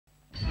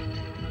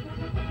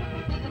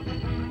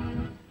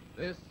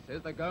This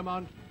is the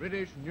Gaumont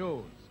British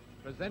News,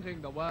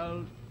 presenting the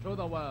world to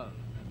the world.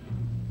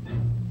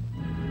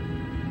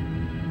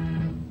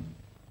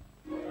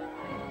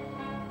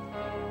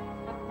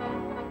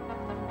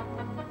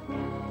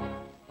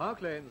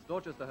 Park Lane's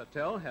Dorchester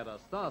Hotel had a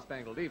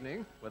star-spangled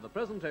evening with the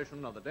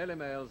presentation of the Daily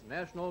Mail's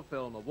National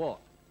Film Award.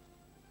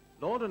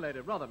 Lord and Lady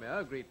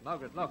Rothermere greet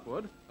Margaret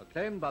Lockwood,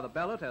 acclaimed by the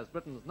ballot as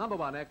Britain's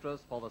 #1 actress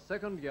for the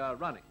second year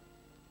running.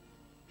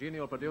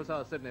 Genial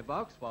producer Sidney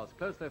Box was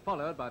closely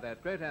followed by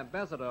that great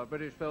ambassador of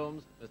British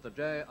films, Mr.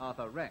 J.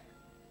 Arthur Rank.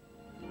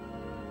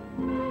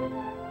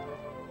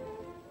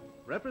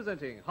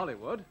 Representing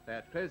Hollywood,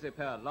 that crazy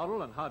pair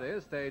Laurel and Hardy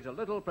stage a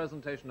little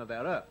presentation of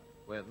their own,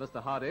 with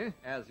Mr. Hardy,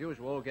 as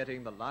usual,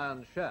 getting the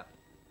lion's share.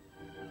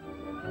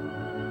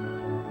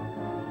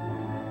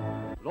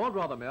 Lord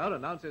Rothermere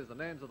announces the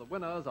names of the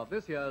winners of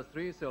this year's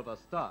 3 silver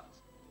stars.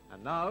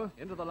 And now,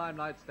 into the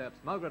limelight steps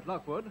Margaret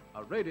Lockwood,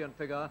 a radiant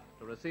figure,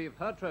 to receive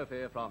her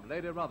trophy from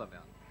Lady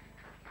Rothermere.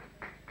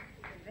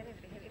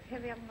 It's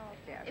heavy up north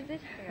there. Is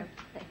it? Yes,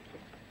 thank you.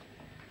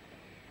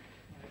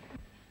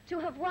 To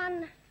have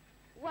won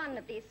one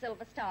of these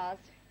silver stars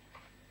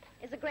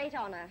is a great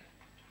honor.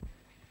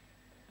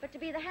 But to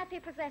be the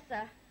happy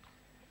possessor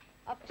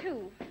of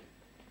 2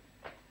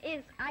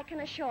 is, I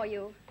can assure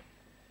you,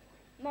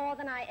 more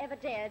than I ever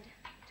dared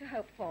to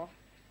hope for.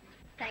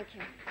 Thank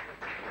you.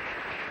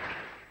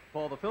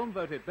 For the film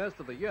voted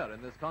Best of the Year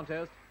in this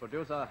contest,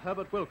 producer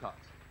Herbert Wilcox.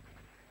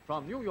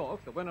 From New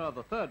York, the winner of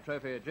the 3rd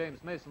trophy,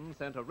 James Mason,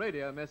 sent a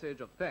radio message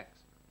of thanks.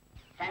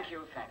 Thank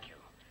you, thank you.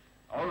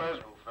 All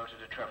those who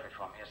voted a trophy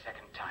for me a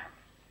second time.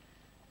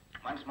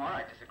 Once more,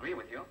 I disagree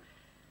with you,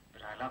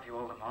 but I love you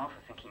all the more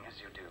for thinking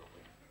as you do.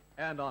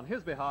 And on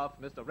his behalf,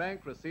 Mr.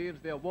 Rank receives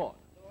the award.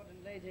 Lord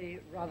and Lady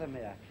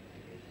Rothermere,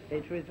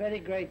 it's with very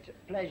great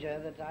pleasure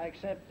that I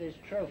accept this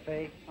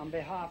trophy on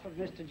behalf of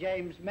Mr.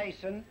 James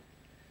Mason,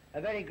 a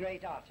very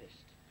great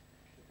artist.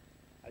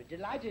 I was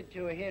delighted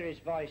to hear his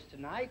voice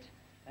tonight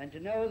and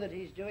to know that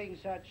he's doing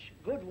such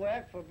good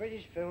work for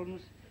British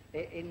films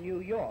in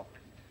New York.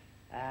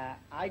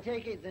 I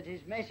take it that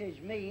his message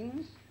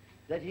means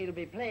that he'll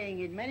be playing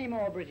in many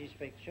more British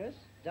pictures.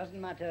 Doesn't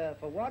matter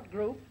for what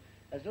group,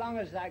 as long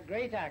as that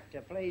great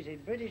actor plays in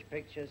British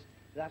pictures,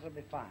 that'll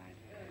be fine.